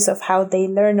stories of how they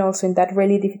learn also in that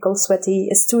really difficult, sweaty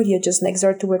studio just next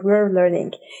door to where we're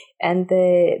learning. And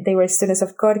they were students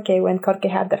of Corque when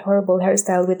Corque had that horrible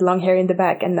hairstyle with long hair in the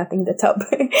back and nothing in the top.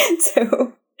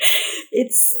 So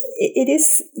it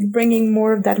is bringing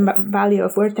more of that value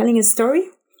of we're telling a story.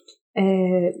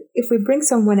 If we bring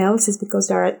someone else, it's because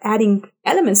they are adding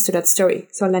elements to that story.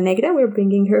 So La Negra, we're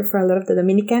bringing her for a lot of the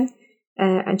Dominican,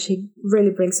 and she really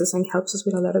brings us and helps us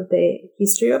with a lot of the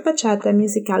history of bachata,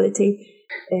 musicality.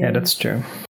 Yeah, that's true.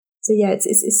 So yeah,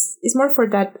 it's more for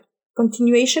that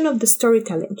continuation of the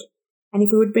storytelling. And if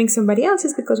we would bring somebody else,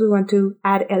 it's because we want to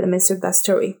add elements to that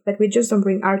story. But we just don't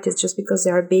bring artists just because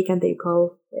they are big and they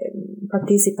call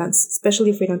participants, especially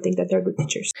if we don't think that they're good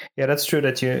teachers. Yeah, that's true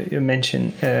that you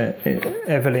mentioned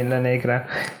Evelyn La Negra.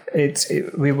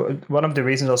 One of the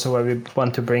reasons also why we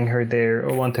want to bring her there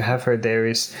or want to have her there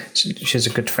is she's a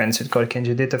good friend with Corque and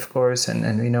Judith, of course,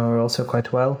 and we know her also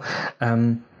quite well.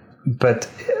 But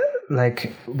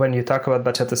when you talk about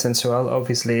Bachata Sensual,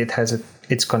 obviously it has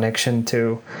its connection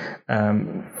to,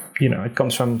 it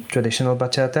comes from traditional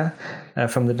bachata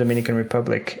from the Dominican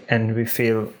Republic, and we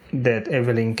feel that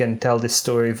Evelyn can tell this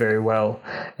story very well,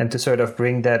 and to sort of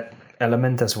bring that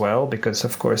element as well, because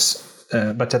of course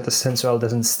Bachata Sensual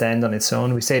doesn't stand on its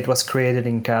own. We say it was created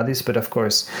in Cádiz, but of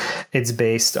course it's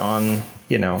based on,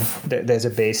 there's a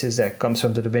basis that comes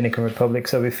from the Dominican Republic.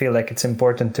 So we feel like it's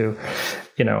important to,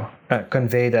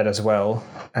 convey that as well.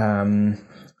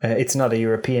 It's not a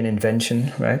European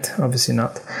invention, right? Obviously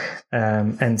not.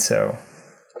 And so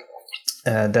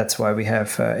that's why we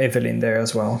have Evelyn there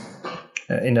as well,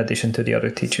 in addition to the other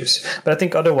teachers. But I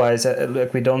think otherwise,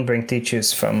 we don't bring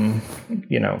teachers from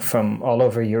all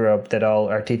over Europe that all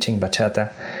are teaching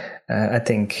bachata. I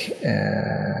think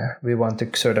we want to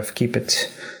sort of keep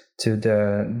it to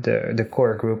the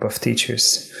core group of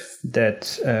teachers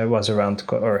that was around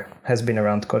or has been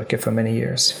around Corque for many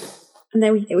years. And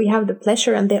then we have the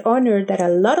pleasure and the honor that a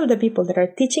lot of the people that are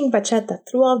teaching bachata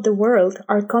throughout the world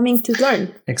are coming to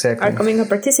learn. Exactly. Are coming as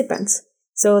participants.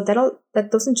 So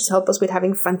that doesn't just help us with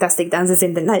having fantastic dances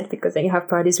in the night, because then you have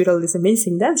parties with all these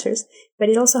amazing dancers, but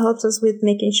it also helps us with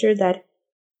making sure that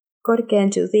Corque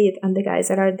and Judith and the guys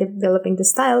that are developing the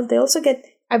style, they also get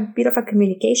a bit of a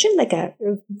communication, like a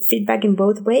feedback in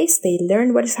both ways. They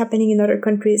learn what is happening in other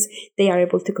countries. They are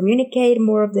able to communicate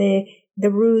more of the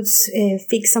roots,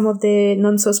 fix some of the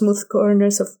non-so-smooth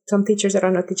corners of some teachers that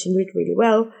are not teaching it really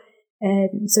well.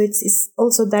 So it's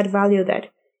also that value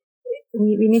that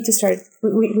we need to start.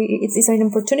 It's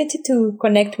an opportunity to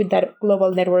connect with that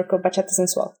global network of Bachata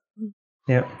Sensual.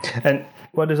 Yeah. And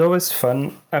what is always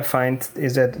fun, I find,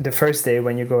 is that the first day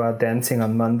when you go out dancing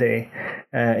on Monday,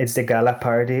 it's the gala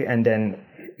party, and then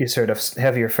you sort of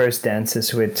have your first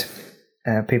dances with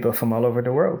people from all over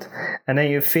the world. And then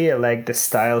you feel like the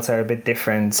styles are a bit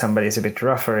different. Somebody's a bit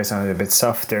rougher, somebody's a bit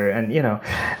softer. And,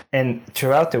 and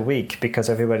throughout the week, because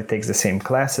everybody takes the same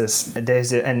classes,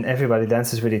 and everybody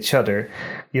dances with each other,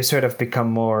 you sort of become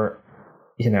more,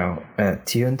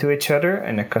 tuned to each other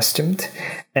and accustomed.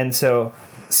 And so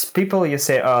people, you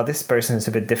say, oh, this person is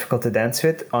a bit difficult to dance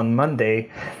with. On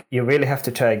Monday, you really have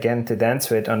to try again to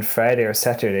dance with on Friday or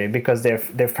Saturday, because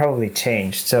they've probably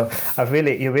changed. So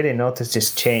you really notice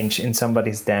this change in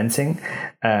somebody's dancing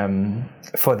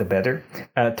for the better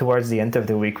towards the end of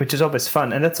the week, which is always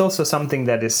fun. And that's also something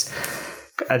that is,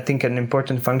 I think, an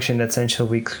important function that Sensual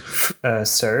Week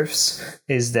serves,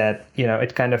 is that,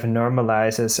 it kind of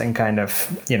normalizes and kind of,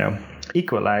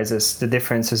 equalizes the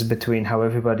differences between how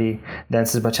everybody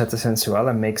dances bachata sensual,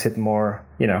 and makes it more,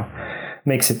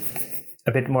 makes it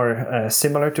a bit more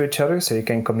similar to each other, so you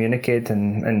can communicate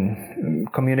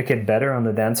and communicate better on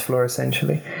the dance floor,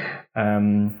 essentially.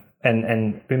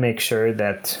 And we make sure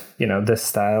that, the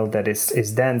style that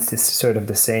is danced is sort of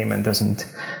the same and doesn't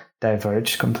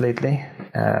diverge completely.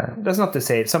 That's not to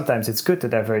say sometimes it's good to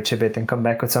diverge a bit and come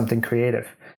back with something creative.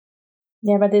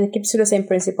 Yeah, but it keeps to the same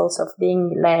principles of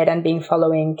being led and being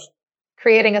following.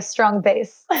 Creating a strong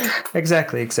base.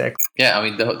 Exactly. Yeah, I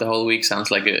mean, the whole week sounds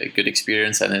like a good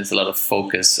experience, and it's a lot of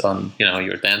focus on,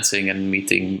 your dancing and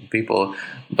meeting people.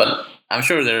 But I'm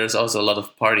sure there's also a lot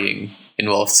of partying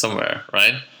involved somewhere,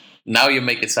 right? Now you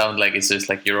make it sound like it's just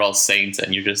like you're all saints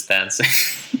and you're just dancing.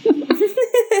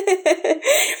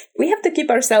 We have to keep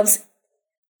ourselves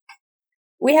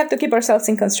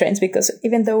in constraints, because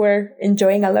even though we're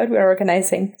enjoying a lot, we're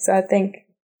organizing. So I think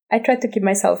I try to keep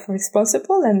myself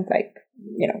responsible and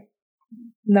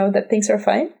know that things are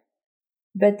fine.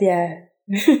 But yeah.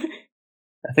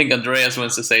 I think Andreas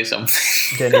wants to say something.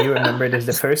 Jenny, you remember this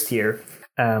the first year.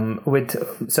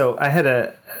 So I had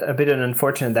a bit of an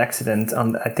unfortunate accident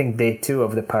on, I think, day 2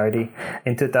 of the party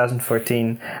in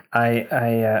 2014. I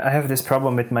have this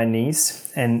problem with my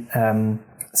knees, and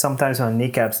sometimes my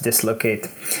kneecaps dislocate,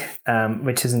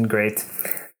 which isn't great.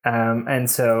 And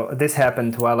so this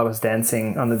happened while I was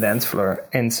dancing on the dance floor,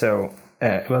 and so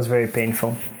it was very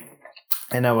painful.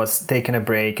 And I was taking a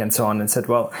break and so on, and said,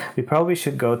 well, we probably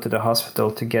should go to the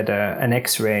hospital to get an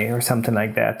X-ray or something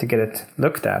like that, to get it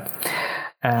looked at.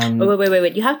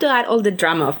 Wait. You have to add all the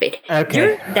drama of it. Okay.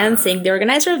 You're dancing. The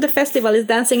organizer of the festival is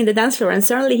dancing in the dance floor, and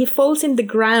suddenly he falls in the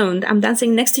ground. I'm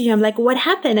dancing next to you. I'm like, what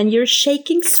happened? And you're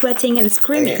shaking, sweating, and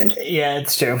screaming. Yeah,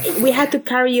 it's true. We had to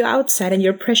carry you outside, and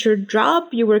your pressure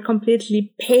dropped. You were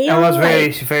completely pale. I was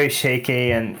very, very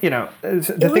shaky, and,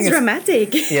 it was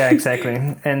dramatic. Yeah,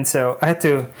 exactly. And so I had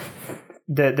to...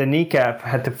 The kneecap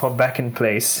had to pop back in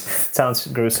place. Sounds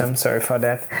gruesome. Sorry for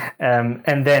that.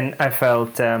 And then I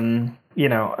felt...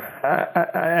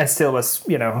 I still was,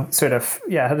 sort of,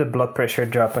 I had a blood pressure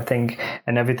drop, I think,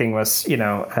 and everything was,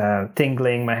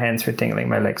 tingling. My hands were tingling,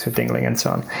 my legs were tingling, and so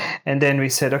on. And then we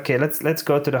said, okay, let's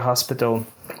go to the hospital,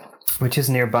 which is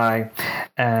nearby.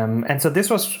 And so this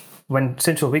was when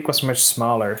Sensual Week was much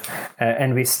smaller,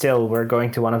 and we still were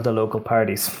going to one of the local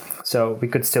parties. So we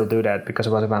could still do that because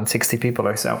it was around 60 people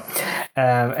or so.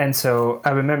 And so I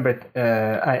remember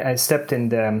I stepped in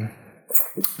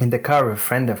the car with a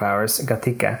friend of ours,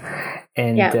 Gatika,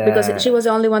 and because she was the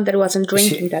only one that wasn't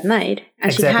drinking that night,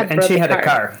 and exactly, she had a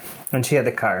car.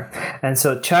 And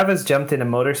so Chavez jumped in a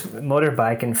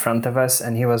motorbike in front of us,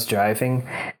 and he was driving,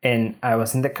 and I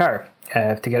was in the car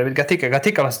together with Gatika.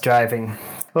 Gatika was driving.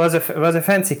 It was a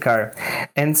fancy car,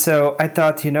 and so I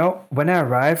thought, when I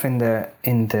arrive in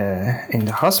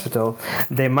the hospital,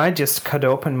 they might just cut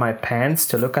open my pants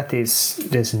to look at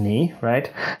this knee,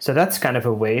 right? So that's kind of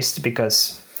a waste,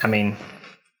 because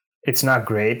it's not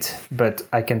great, but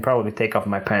I can probably take off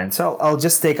my pants. So I'll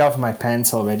just take off my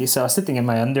pants already. So I was sitting in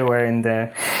my underwear in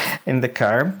the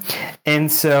car,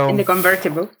 and so in the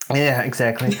convertible. Yeah,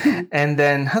 exactly. And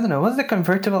then I don't know, was the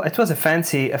convertible? It was a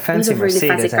fancy Mercedes, really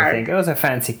fancy I think. It was a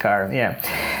fancy car, yeah.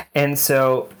 And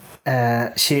so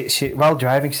she while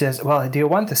driving, she says, "Well, do you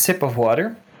want a sip of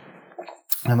water?"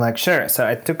 I'm like, "Sure." So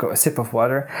I took a sip of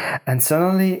water, and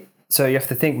suddenly. So you have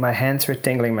to think, my hands were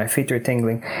tingling, my feet were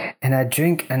tingling, and I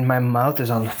drink and my mouth is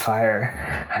on fire.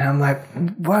 And I'm like,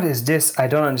 what is this? I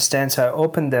don't understand. So I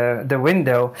opened the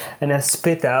window and I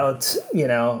spit out,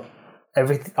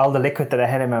 all the liquid that I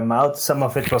had in my mouth. Some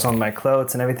of it was on my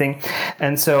clothes and everything.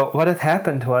 And so what had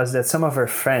happened was that some of her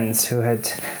friends who had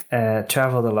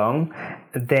traveled along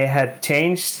they had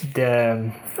changed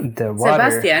the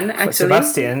water.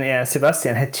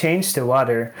 Sebastian had changed the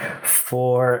water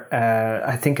for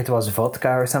I think it was vodka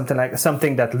or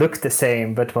something that looked the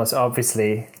same but was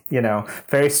obviously,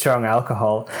 very strong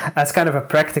alcohol, as kind of a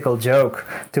practical joke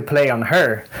to play on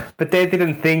her. But they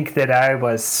didn't think that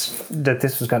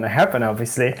this was going to happen,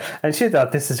 obviously, and she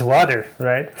thought this is water,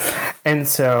 right? And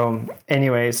so,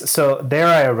 anyways, so there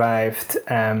I arrived.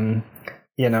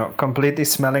 Completely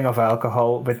smelling of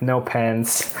alcohol with no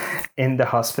pants in the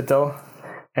hospital.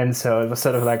 And so it was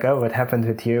sort of like, oh, what happened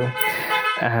with you?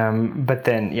 But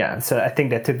then, so I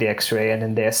think they took the x-ray and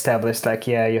then they established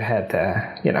you had,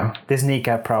 this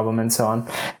kneecap problem and so on.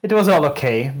 It was all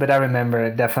okay, but I remember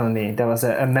definitely there was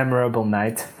a memorable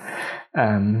night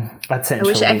at Central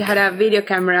I wish I Week. had a video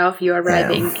camera of you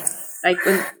arriving. And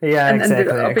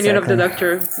the opinion of the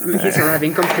doctor, he's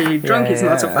arriving completely drunk, he's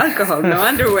lots of alcohol, no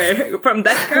underwear from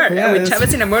that car, which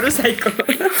Chavez in a motorcycle.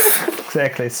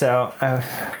 Exactly. So,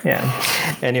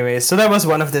 Anyway, so that was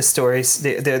one of the stories,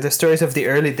 the stories of the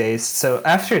early days. So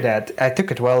after that, I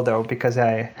took it well though, because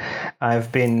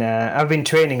I've been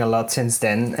training a lot since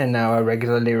then, and now I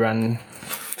regularly run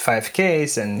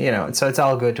 5Ks, and so it's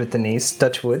all good with the knees,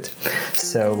 touch wood.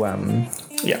 So I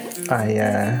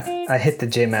hit the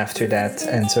gym after that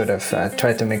and sort of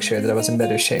tried to make sure that I was in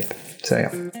better shape. So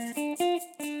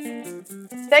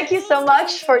Thank you so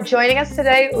much for joining us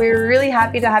today. We're really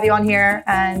happy to have you on here,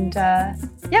 and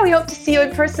we hope to see you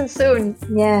in person soon.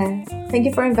 Yeah, thank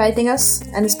you for inviting us,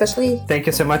 and especially thank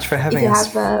you so much for having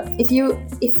us. If you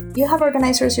have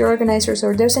organizers, or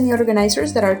there's any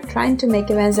organizers that are trying to make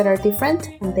events that are different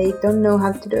and they don't know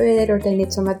how to do it, or they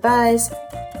need some advice,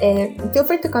 feel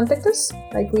free to contact us.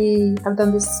 We have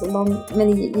done this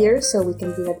many years, so we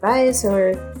can give advice,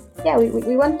 or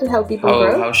we want to help people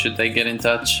grow. How should they get in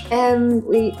touch?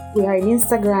 We are in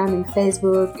Instagram and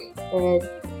Facebook.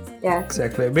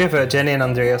 Exactly. We have a Jenny and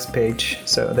Andreas page,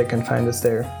 so they can find us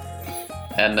there.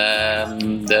 And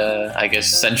I guess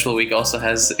Central Week also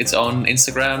has its own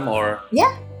Instagram, or?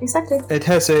 Yeah, exactly. It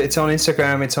has its own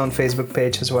Instagram, its own Facebook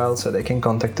page as well, so they can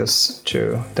contact us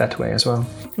through that way as well.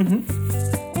 Mm-hmm.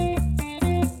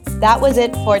 That was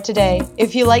it for today.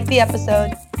 If you liked the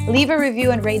episode, leave a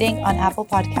review and rating on Apple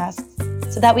Podcasts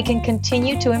so that we can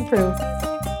continue to improve.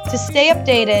 To stay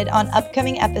updated on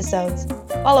upcoming episodes,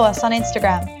 follow us on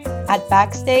Instagram at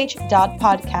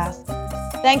backstage.podcast.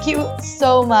 Thank you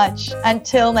so much.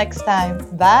 Until next time.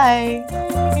 Bye.